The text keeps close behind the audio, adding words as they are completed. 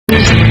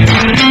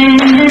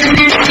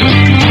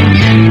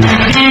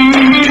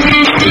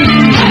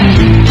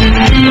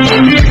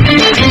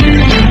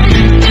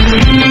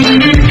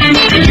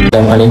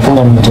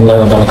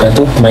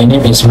My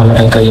name is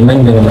Muhammad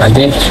Al-Kaliman bin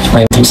Adin.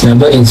 My fixed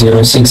number is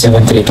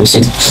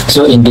 067326.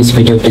 So in this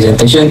video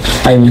presentation,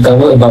 I will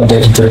cover about the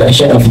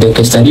introduction of the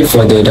case study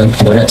for the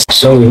Dunkin Donuts.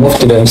 So we move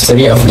to the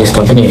history of this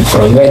company,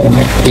 from when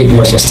it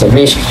was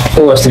established,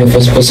 who was the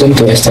first person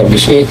to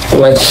establish it,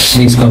 what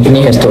this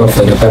company has to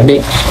offer the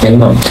public, and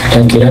more.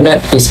 Dunkin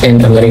Donuts is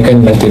an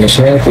American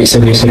multinational quick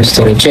service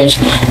restaurant chain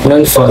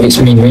known for its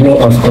main menu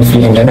of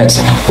coffee and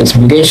donuts. It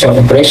began shop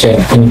operation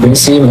in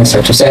Quincy,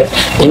 Massachusetts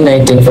in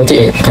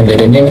 1948 under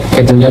the name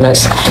Kettle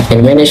Donuts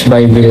and managed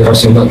by Bill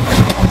Rosenberg.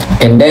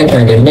 And then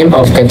the name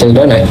of Kettle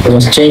Donut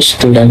was changed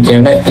to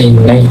Dunkin Donuts in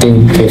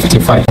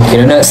 1955. Dunkin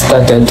Donuts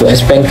started to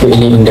expand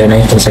quickly in the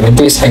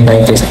 1970s and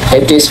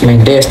 1980s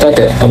when they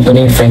started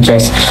opening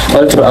franchise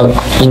all throughout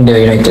in the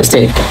United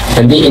States.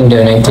 Early in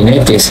the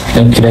 1990s,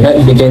 Dunkin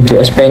Donuts began to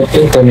expand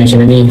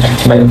internationally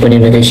by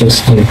opening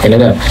locations in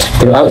Canada.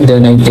 Throughout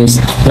the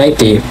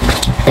 1990s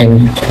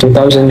and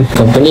 2000,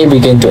 company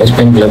began to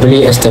expand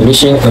globally,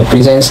 establishing a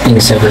presence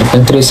in several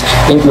countries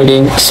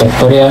including South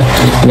Korea,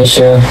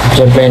 Malaysia,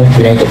 Japan,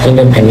 United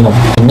Kingdom, and more.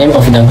 The name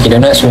of Dunkin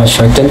Donuts was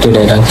shortened to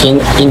the Dunkin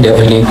in the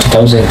early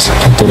 2000s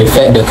to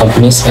reflect the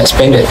company's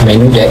expanded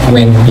menu that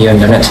went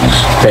beyond donuts.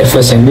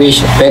 Breakfast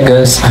sandwich,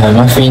 bagels,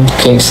 muffin,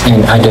 cakes,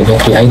 and other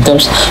bakery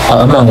items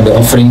are among the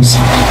offerings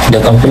the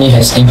company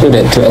has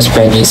included to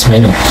expand its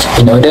menu.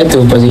 In order to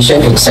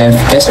position itself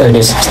as a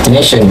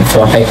destination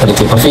for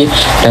high-quality coffee,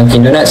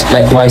 Dunkin Donuts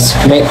likewise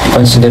made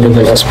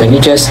considerable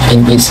expenditures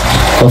in its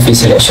coffee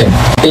selection.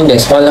 I think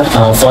that's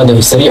all for the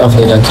history of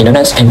the Dunkin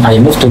Donuts, and I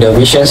move to the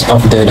visions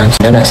of the Dunkin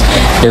Donuts.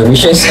 The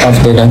visions of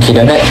the Dunkin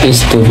Donuts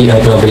is to be a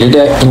global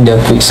leader in the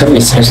quick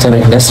service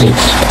restaurant industry,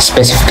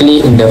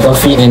 specifically in the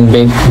coffee and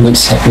baked goods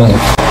segment.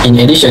 In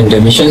addition,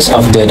 the missions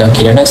of the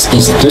Dunkin Donuts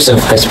is to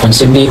serve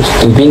responsibly,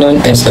 to be known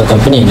as a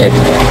company that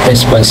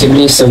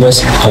responsibly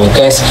serves our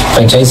guests,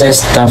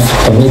 franchises, staff,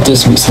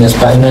 communities, business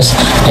partners,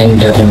 and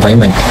the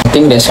environment. I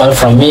think that's all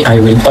from me. I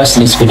will pass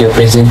this video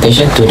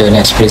presentation to the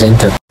next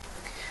presenter.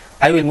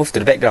 I will move to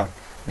the background.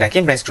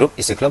 Dunkin Brand Group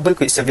is a global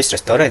quick service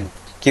restaurant,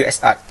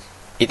 QSR.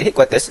 Its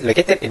headquarters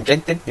located in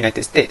Trenton,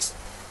 United States.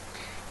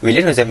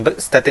 William Rosenberg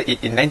started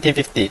it in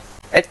 1950.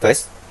 At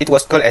first, it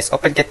was called as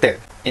Open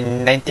Kettle.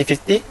 In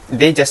 1950,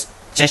 they just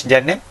changed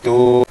their name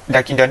to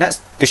Dunkin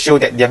Donuts to show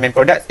that their main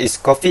product is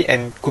coffee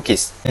and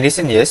cookies. In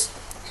recent years,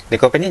 the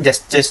company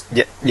just changed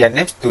their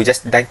names to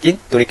just Dunkin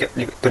to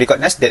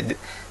recognize that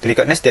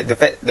the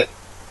fact that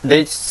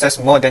they sell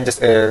more than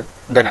just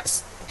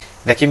donuts.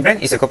 Dunkin Brand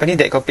is a company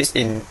that competes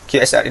in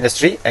QSR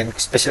industry and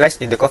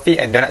specializes in the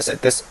coffee and donut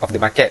sectors of the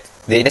market.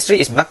 The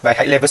industry is marked by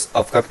high levels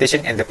of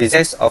competition and the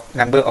presence of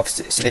number of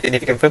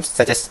significant firms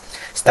such as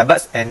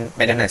Starbucks and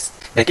McDonald's.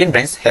 Dunkin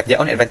Brands have their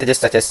own advantages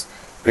such as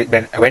great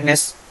brand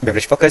awareness,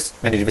 beverage focus,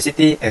 menu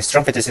diversity, and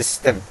strong franchise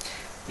system.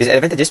 These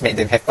advantages make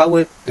them have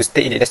power to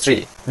stay in the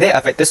industry. There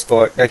are factors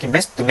for Dunkin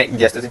Brands to make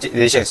their strategic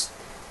decisions.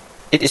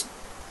 It is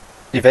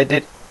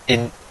divided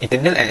in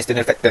internal and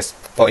external factors.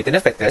 For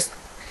internal factors,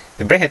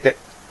 the brand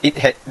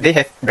they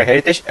have brand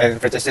heritage and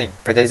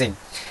franchising.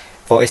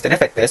 For external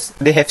factors,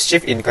 they have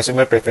shift in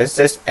consumer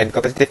preferences and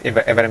competitive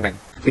environment.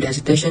 With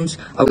hesitations,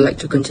 I would like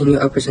to continue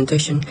our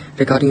presentation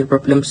regarding the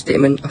problem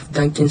statement of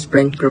Dunkin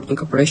Brand Group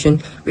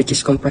Inc, which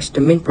is comprised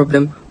the main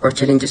problem or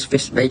challenges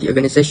faced by the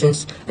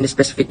organizations and the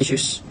specific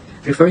issues.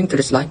 Referring to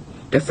the slide,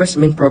 the first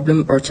main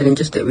problem or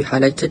challenges that we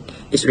highlighted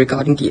is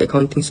regarding the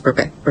accounting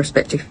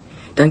perspective.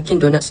 Dunkin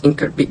Donuts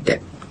incurred big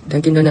debt.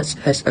 Dunkin Donuts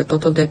has a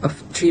total debt of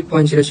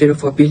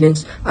 3.004 billion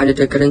under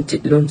the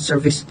guaranteed loan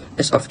service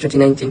as of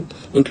 2019,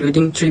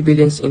 including 3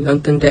 billion in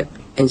long-term debt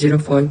and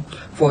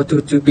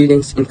 0.422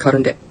 billion in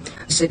current debt.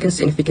 The second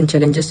significant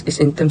challenge is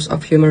in terms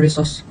of human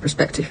resource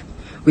perspective.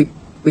 With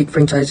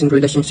franchising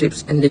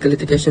relationships and legal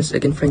litigations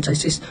against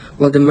franchisees,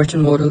 while the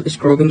merchant model is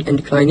growing and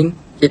declining,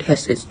 it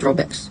has its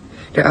drawbacks.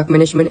 There are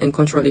management and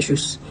control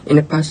issues. In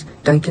the past,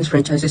 Dunkin's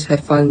franchises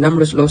have filed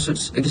numerous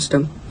lawsuits against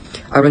them.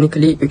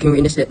 Ironically, we can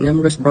witness that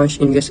numerous branches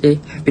in USA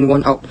have been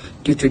won out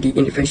due to the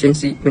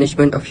inefficiency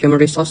management of human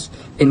resource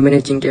in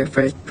managing their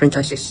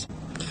franchises.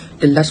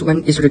 The last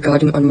one is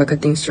regarding on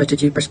marketing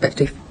strategy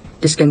perspective.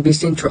 This can be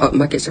seen throughout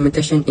market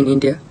segmentation in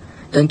India.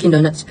 Dunkin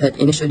Donuts had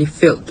initially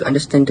failed to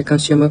understand the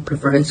consumer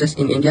preferences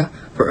in India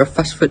for a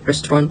fast food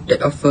restaurant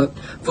that offered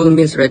full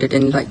meals rather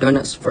than light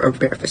donuts for a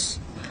breakfast.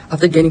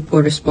 After getting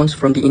poor response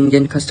from the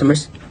Indian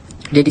customers,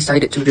 they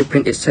decided to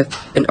rebrand itself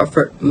and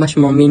offered much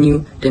more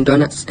menu than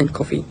donuts and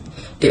coffee.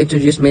 They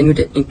introduced menu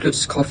that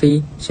includes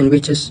coffee,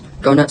 sandwiches,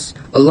 donuts,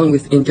 along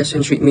with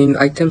India-centric menu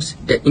items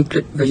that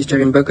include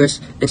vegetarian burgers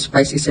and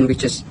spicy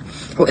sandwiches.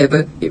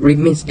 However, it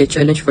remains a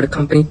challenge for the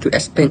company to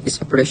expand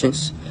its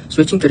operations.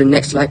 Switching to the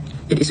next slide,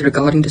 it is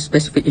regarding the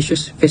specific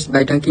issues faced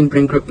by Dunkin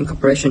Brand Group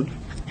Inc.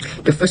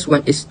 The first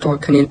one is store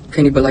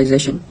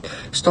cannibalization.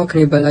 Store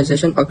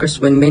cannibalization occurs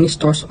when many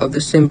stores of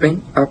the same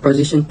brand are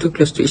positioned too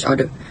close to each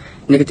other,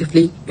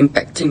 negatively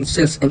impacting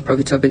sales and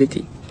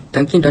profitability.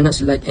 Dunkin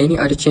Donuts, like any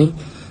other chain,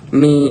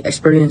 may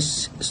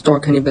experience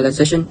store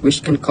cannibalization,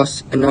 which can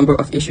cause a number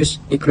of issues,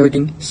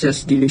 including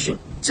sales dilution.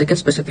 Second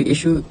specific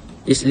issue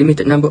is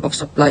limited number of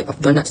supply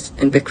of donuts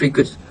and bakery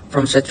goods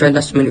from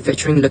centralized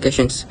manufacturing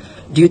locations.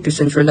 Due to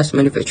centralized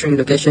manufacturing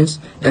locations,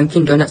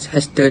 Dunkin Donuts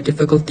has the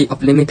difficulty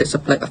of limited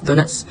supply of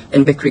donuts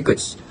and bakery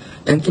goods.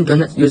 Dunkin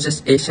Donuts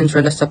uses a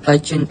centralized supply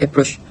chain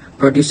approach,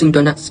 producing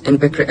donuts and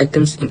bakery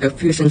items in a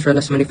few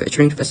centralized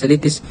manufacturing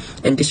facilities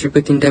and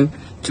distributing them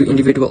to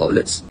individual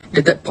outlets.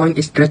 The third point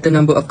is greater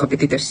number of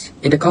competitors.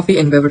 In the coffee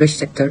and beverage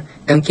sector,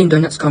 Dunkin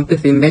Donuts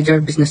competes with major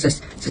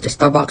businesses such as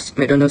Starbucks,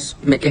 McDonald's,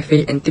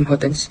 McCafe, and Tim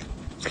Hortons.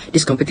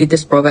 These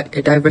competitors provide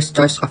a diverse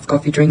choice of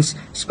coffee drinks,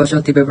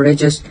 specialty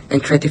beverages,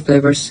 and creative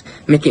flavors,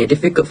 making it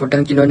difficult for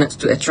Dunkin Donuts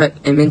to attract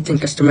and maintain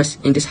customers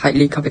in this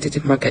highly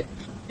competitive market.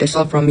 That's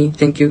all from me.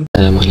 Thank you.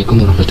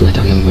 Assalamualaikum warahmatullahi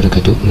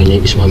wabarakatuh. My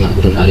name is Muhammad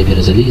Abdul Arif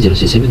Razali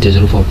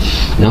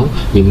 06704. Now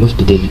we move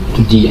to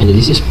the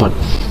analysis part.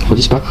 For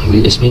this part, I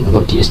will explain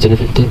about the external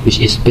factor,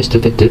 which is best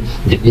factor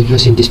that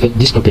influencing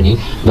this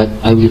company. But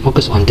I will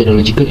focus on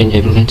technological and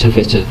environmental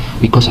factor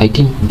because I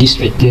think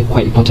this factor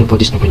quite important for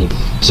this company.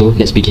 So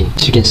let's begin.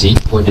 As you can see,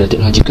 for the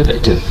technological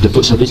factor, the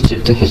food service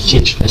sector has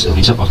changed as a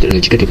result of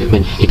technological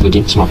development,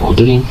 including smart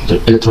ordering,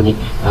 electronic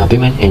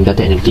payment, and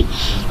data analytics.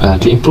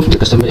 To improve the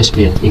customer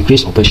experience,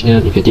 increase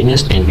operational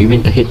effectiveness, and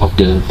remain ahead of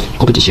the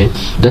competition,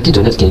 Dunkin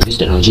Donuts can use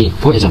technology.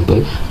 For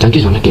example,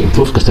 Dunkin Donuts can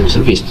improve customer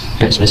service,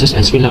 cut expenses,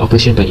 and streamline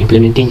operation by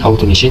implementing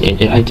automation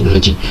and AI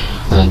technology.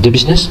 The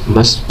business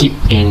must keep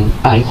an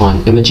eye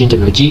on emerging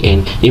technology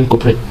and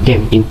incorporate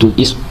them into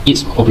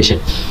its operation.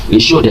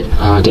 It shows that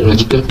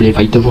technological play a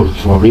vital role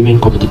for remain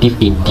competitive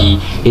in the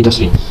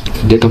industry.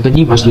 The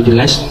company must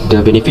utilize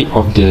the benefit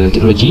of the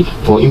technology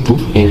for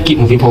improve and keep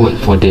moving forward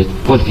for the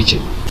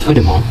future.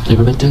 Furthermore,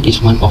 environmental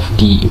is one of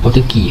the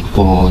important key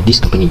for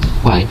this company.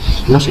 Why?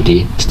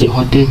 Nowadays,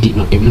 stakeholders did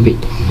not evaluate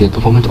the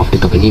performance of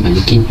the company by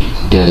looking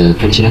the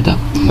financial data,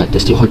 but the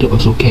stakeholder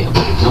also care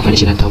about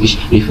non-financial data, which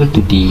refer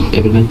to the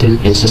environmental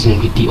and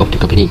sustainability of the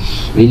company.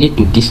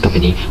 Related to this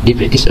company, they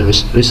practice a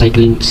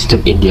recycling system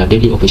in their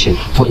daily operation.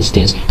 For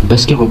instance,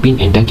 Baskin-Robbins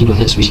and Dunkin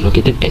Donuts, which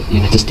located at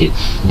United States,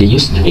 they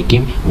use the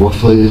nickname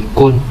waffle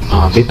cone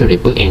paper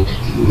wrapper and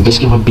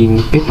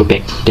Baskin-Robbins paper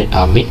bag that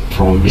are made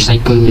from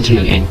recycled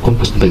material and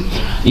compostable.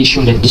 It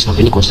shows that this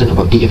company concerned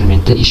about the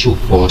environmental issue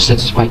for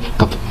satisfy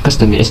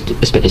customer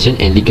expectation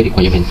and legal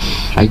requirement.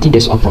 I think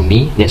that's all from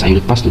me. Next, I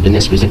will pass to the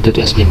next presenter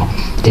to explain more.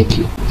 Thank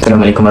you.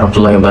 Assalamualaikum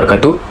warahmatullahi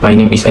wabarakatuh. My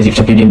name is Azib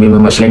Safiuddin bin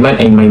Muhammad Sulaiman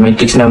and my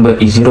matrix number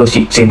is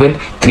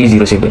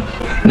 067307.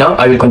 Now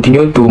I will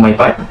continue to my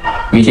part,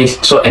 which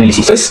is SWOT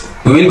analysis. First,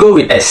 we will go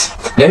with S.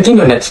 Dunkin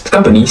Donuts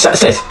company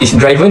success is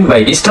driven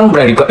by its strong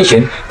brand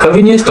recognition,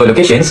 convenience store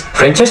locations,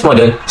 franchise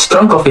model,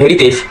 strong coffee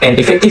heritage, and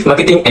effective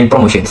marketing and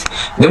promotions.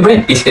 The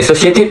brand is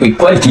associated with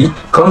quality,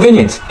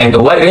 convenience, and a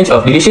wide range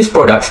of delicious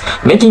products,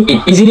 making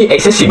it easily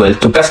accessible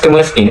to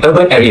customers in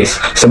urban areas,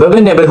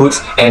 suburban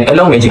neighborhoods, and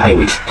along major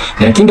highways.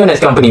 Dunkin Donuts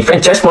company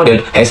franchise model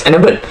has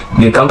enabled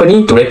the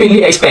company to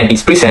rapidly expand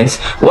its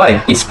presence, while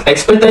its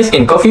expertise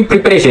in coffee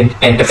preparation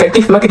and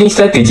effective marketing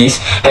strategies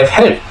have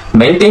helped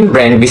maintain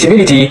brand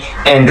visibility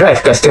and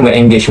drive customer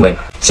engagement.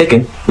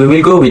 Second, we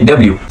will go with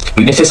W.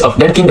 Weaknesses of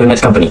Dunkin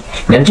Donuts company.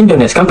 Dunkin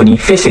Donuts company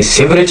faces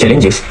several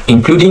challenges,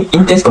 including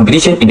intense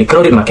competition in the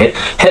crowded market,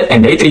 health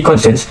and dietary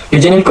concerns,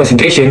 regional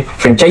concentration,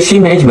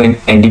 franchisee management,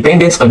 and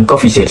dependence on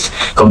coffee sales.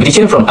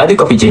 Competition from other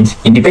coffee chains,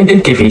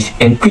 independent cafes,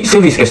 and quick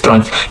service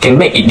restaurants can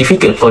make it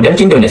difficult for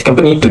Dunkin Donuts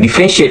company to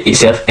differentiate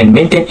itself and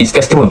maintain its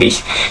customer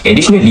base.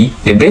 Additionally,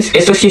 the brand's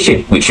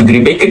association with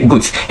sugary baked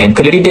goods and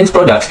calorie-dense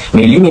products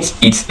may limit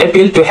its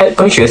appeal to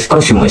health-conscious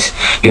consumers.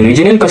 The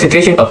regional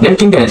concentration of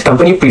Dunkin Donuts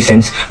company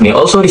presence may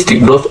also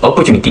restrict growth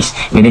opportunities.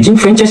 Managing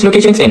franchise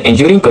locations and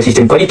ensuring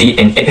consistent quality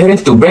and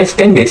adherence to brand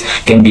standards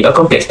can be a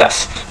complex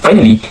task.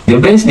 Finally, the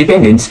brand's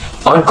dependence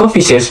on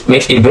coffee sales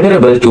makes it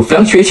vulnerable to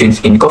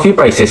fluctuations in coffee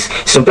prices,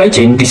 supply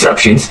chain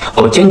disruptions,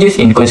 or changes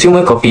in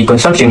consumer coffee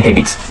consumption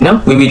habits.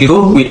 Now, we will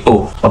go with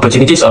O.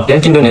 Opportunities of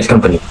Dunkin Donuts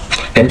company.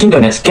 Dunkin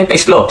Donuts can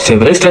explore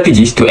several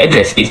strategies to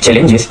address its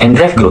challenges and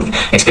drive growth.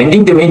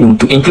 Expanding the menu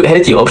to include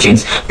healthy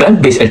options,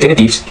 plant-based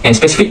alternatives, and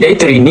specific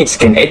dietary needs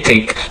can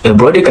attract a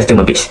broader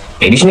customer base.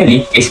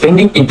 Additionally,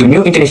 expanding into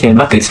new international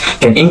markets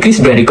can increase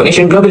brand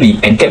recognition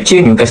globally and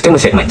capture new customer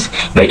segments.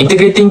 By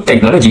integrating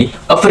technology,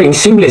 offering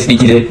seamless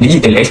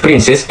digital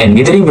experiences, and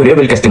gathering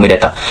valuable customer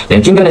data,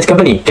 Dunkin Donuts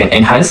company can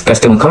enhance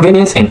customer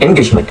convenience and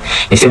engagement.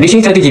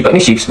 Establishing strategic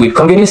partnerships with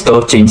convenience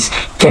store chains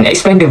can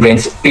expand the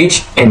brand's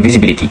reach and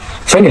visibility.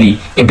 Finally,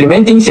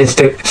 implementing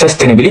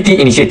sustainability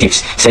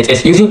initiatives such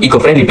as using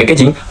eco-friendly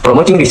packaging,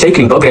 promoting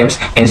recycling programs,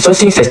 and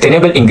sourcing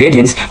sustainable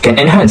ingredients can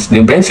enhance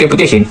the brand's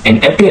reputation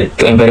and appeal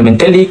to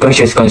environmentally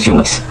conscious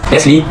consumers.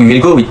 Lastly, we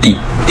will go with T.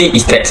 T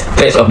is threats.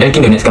 Threats of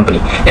Dunkin Donuts company.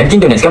 Dunkin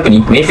Donuts company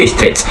may face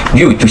threats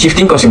due to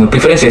shifting consumer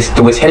preferences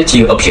towards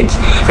healthier options,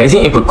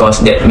 rising input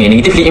costs that may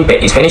negatively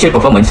impact its financial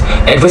performance,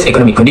 adverse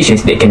economic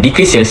conditions that can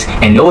decrease sales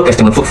and lower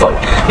customer footfall,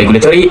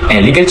 regulatory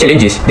and legal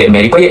challenges that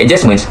may require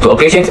adjustments to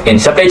operations and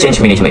supply chain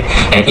management,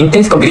 and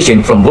intense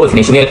competition from both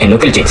national and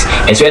local chains,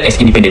 as well as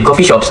independent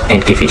coffee shops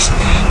and cafes.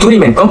 To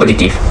remain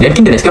competitive,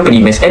 Dunkin Donuts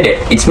company must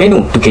adapt its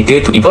menu to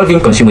cater to evolving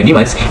consumer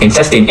demands and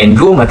sustain and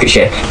grow market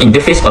share in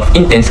the face of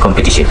intense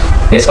competition.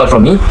 That's all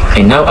from me,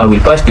 and now I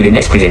will pass to the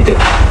next presenter.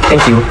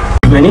 Thank you.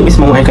 My name is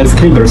Muhammad Haikal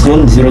Fikri,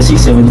 Bersian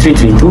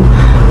 067332.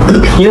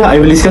 Here I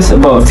will discuss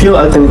about a few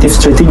alternative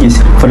strategies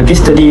for the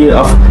case study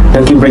of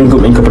Dunkin Brand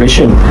Group Inc.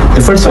 The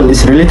first one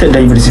is related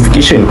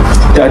diversification.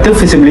 The other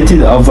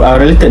feasibility of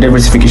related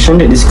diversification,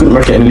 that is good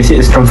market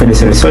analysis and strong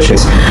financial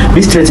resources.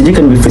 This strategy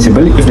can be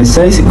feasible if the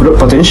size, growth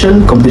potential,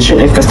 competition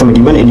and customer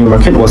demand in your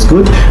market was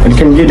good and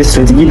can give the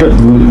strategy that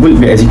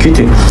will be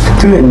executed.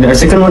 The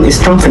second one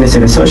is strong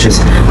financial resources.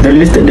 The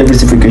related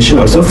diversification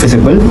also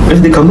feasible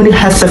if the company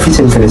has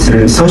sufficient financial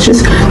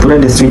resources to run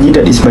the strategy,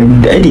 that is by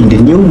adding the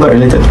new but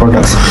related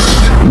products.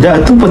 There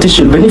are two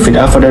potential benefits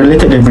for the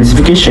related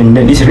diversification,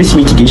 that is risk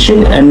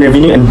mitigation and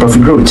revenue and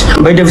profit growth.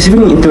 By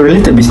diversifying into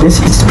related business,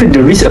 it spreads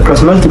the risk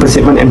across multiple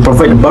segments and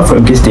provides a buffer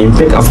against the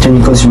impact of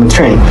changing consumer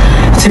trend.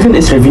 Second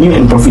is revenue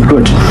and profit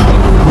growth.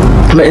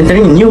 By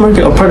entering a new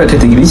market or product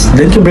categories,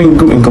 Dunkin Brand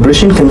Group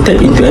Inc. can tap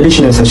into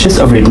additional sources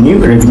of revenue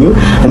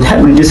and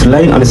help reduce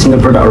reliance on a single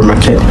product or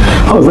market.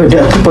 However,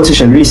 there are two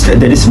potential risks,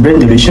 that is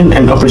brand dilution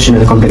and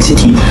operational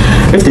complexity.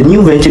 If the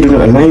new venture do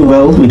not align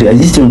well with the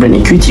existing brand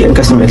equity and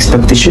customer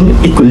expectation,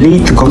 it could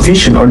lead to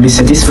confusion or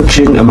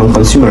dissatisfaction among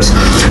consumers.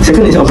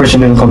 Second is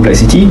operational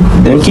complexity.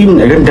 Dunkin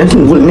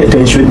will need to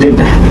ensure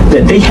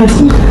that they have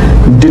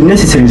the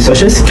necessary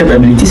resources,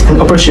 capabilities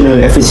and operational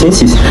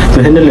efficiencies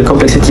to handle the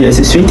complexity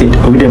associated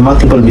with the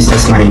multiple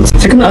business lines.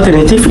 Second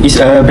alternative is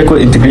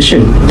backward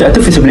integration. The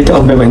other feasibility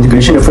of backward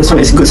integration, the first one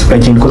is good supply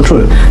chain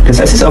control. The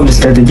success of the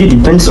strategy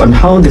depends on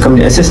how the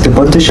company assesses the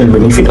potential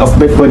benefit of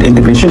backward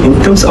integration in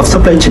terms of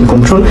supply chain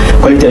control,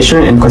 quality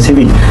assurance and cost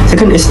saving.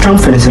 Second is strong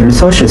financial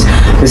resources.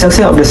 The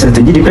success of the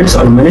strategy depends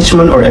on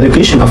management or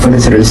allocation of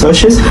financial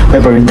resources by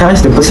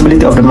prioritize the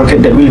possibility of the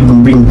market that will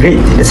bring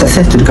great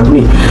success to the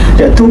company.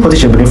 There are two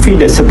potential benefits,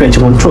 that supply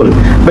chain control.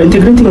 By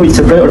integrating with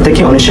supply or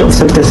taking ownership of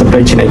certain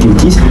supply chain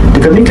activities, the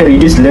company can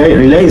reduce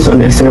reliance on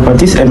external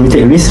parties and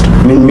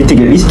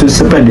mitigate risk to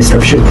supply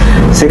disruption.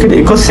 Second,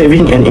 cost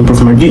saving and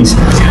improve margins.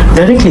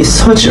 Directly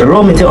source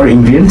raw material or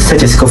ingredients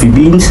such as coffee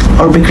beans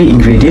or bakery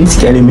ingredients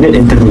can eliminate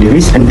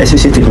intermediaries and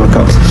associated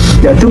markups.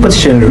 There are two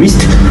potential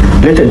risks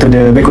related to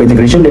the backward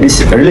integration, that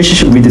is a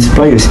relationship with the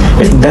suppliers.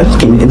 If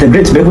Dunkin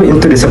integrates backward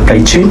into the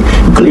supply chain,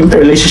 it could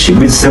impact relationship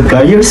with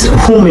suppliers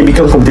who may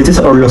become competitors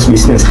or lose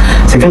business.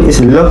 Second is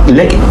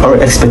lack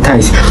or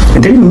expertise.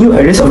 Entering new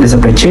areas of the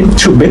supply chain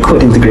through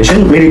backward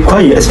integration may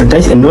require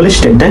expertise and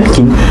knowledge that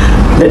Dunkin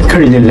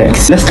currently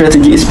lacks. Last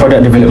strategy is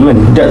product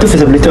development. The other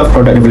feasibility of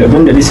product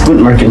development, that is good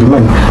market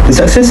demand. The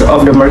success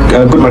of the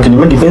good market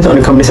demand depends on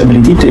the company's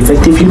ability to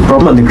effectively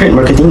promote the great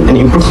marketing and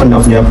improvement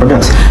of their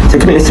products.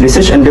 Second is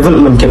research and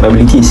development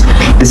capabilities.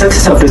 The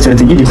success of the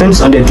strategy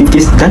depends on the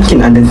activities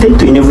Dunkin undertake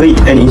to innovate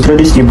and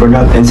introduce new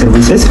products and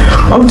services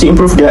or to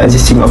improve their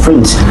existing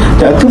offerings.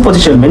 There are two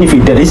potential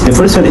benefits, that is the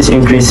first one is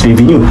increased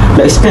revenue.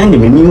 By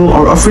expanding the menu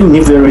or offering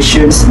new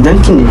variations,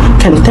 Dunkin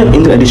can tap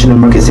into additional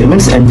market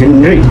segments and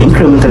generate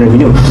incremental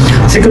revenue.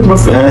 Second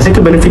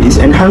benefit is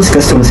enhanced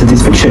customer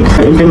satisfaction.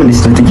 By implementing this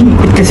strategy,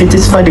 it can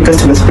satisfy the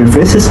customer's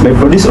preferences by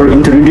produce or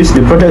introduce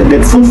the product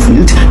that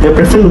fulfills their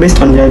preference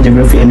based on their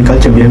geography and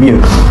cultural behavior.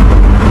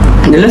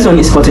 The last one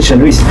is potential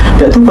risk.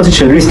 There are two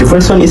potential risks. The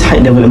first one is high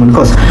development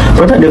cost.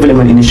 Product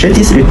development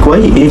initiatives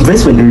require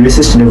investment in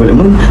research and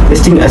development,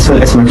 testing as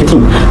well as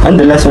marketing. And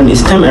the last one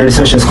is time and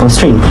resources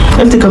constraint.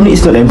 If the company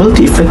is not able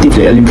to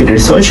effectively allocate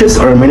resources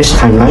or manage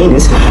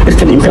timelines, it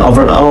can impact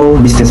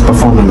overall business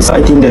performance.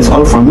 I think that's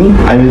all from me.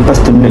 I will pass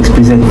to the next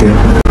presenter.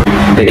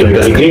 Thank you,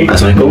 Mr. Fikri.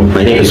 Assalamualaikum.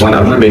 My name is Wan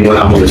Ahmad bin Wan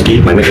Ahmad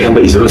Rezeki. My mobile number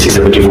is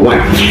 06741,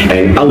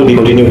 and I will be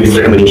continuing with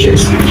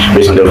recommendations.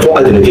 Based on the four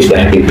alternatives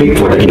that have been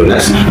picked for Dunkin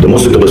Donuts, the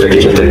most suitable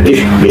strategy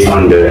alternative based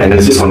on the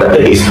analysis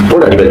conducted is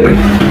product development.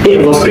 It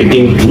involves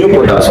creating new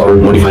products or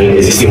modifying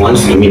existing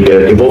ones to meet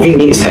the evolving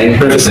needs and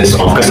preferences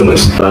of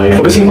customers. By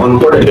focusing on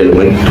product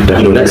development,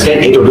 Dunkin Donuts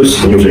can introduce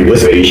new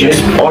flavors,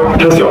 variations, or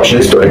healthy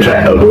options to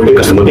attract a broader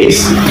customer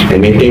base and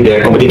maintain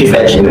their competitive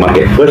edge in the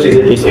market. First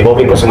reason is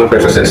evolving consumer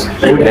preferences.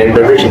 Food and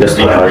beverage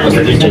industry are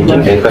constantly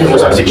changing and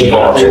customers are seeking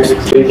more options.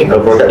 Creating a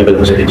product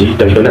development strategy,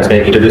 Dunkin Donuts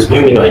can introduce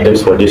new menu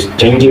items for these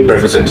changing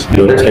preferences.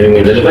 Donuts can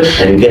remain relevant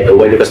and get a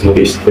wider customer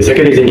base. The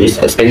second reason is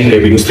expanding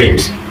revenue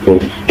streams.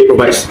 It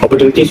provides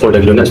opportunities for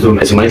Dunkin Donuts to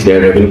maximize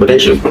their revenue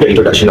potential. The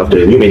introduction of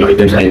the new menu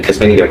items and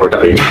expanding their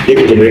product range, they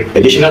can generate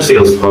additional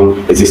sales from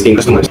existing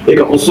customers. They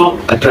can also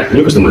attract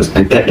new customers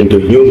and tap into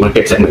new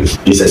market segments.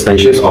 These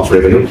expansions of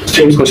revenue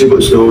streams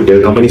contributes to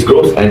the company's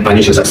growth and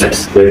financial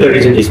success. The third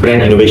reason is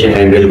brand innovation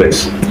and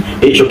relevance.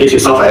 It showcases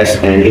itself as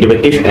an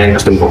innovative and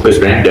customer-focused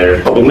brand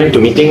that complement to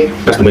meeting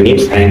customer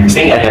needs and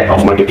staying ahead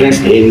of market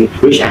trends, in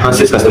which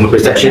enhances customer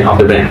perception of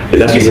the brand. The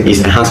last reason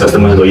is enhanced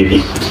customer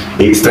loyalty.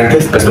 It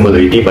strengthens customer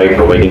loyalty by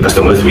providing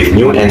customers with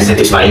new and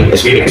satisfying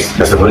experience.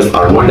 Customers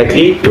are more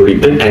likely to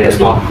return and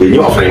explore the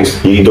new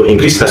offerings, leading to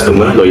increased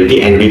customer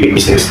loyalty and repeat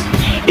business.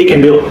 It can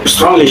build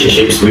strong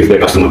relationships with their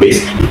customer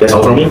base. That's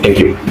all from me. Thank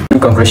you.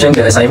 conclusion,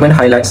 the assignment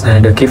highlights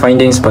the key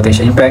findings,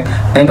 potential impact,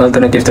 and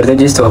alternative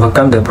strategies to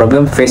overcome the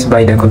problem faced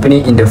by the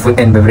company in the food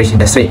and beverage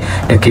industry.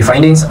 The key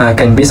findings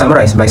can be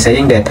summarized by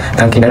saying that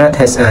Dunkin Donuts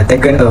has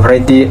taken a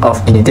variety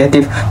of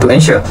initiatives to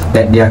ensure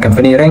that their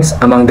company ranks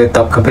among the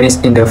top companies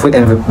in the food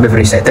and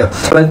beverage sector,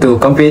 able to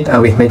compete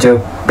with major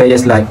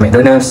players like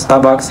McDonald's,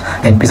 Starbucks,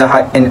 and Pizza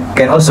Hut, and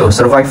can also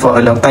survive for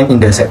a long time in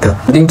the sector.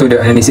 According to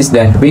the analysis,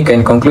 then we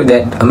can conclude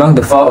that among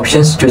the 4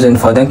 options chosen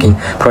for Dunkin,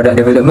 product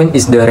development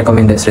is the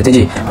recommended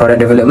strategy. Product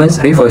development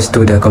refers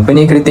to the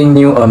company creating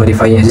new or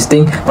modifying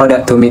existing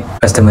product to meet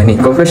customer needs.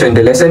 In conclusion,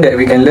 the lesson that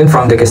we can learn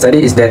from the case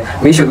study is that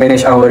we should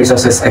manage our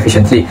resources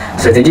efficiently.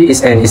 Strategy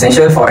is an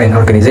essential for an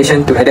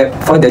organization to adapt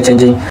for the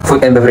changing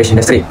food and beverage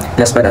industry.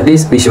 Last but not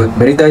least, we should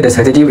monitor the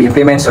strategy we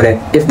implement so that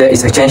if there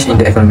is a change in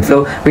the economic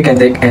flow, we can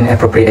take an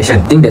appropriate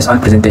action. I think that's all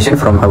presentation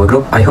from our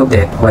group. I hope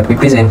that what we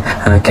present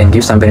can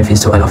give some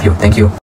benefits to all of you. Thank you.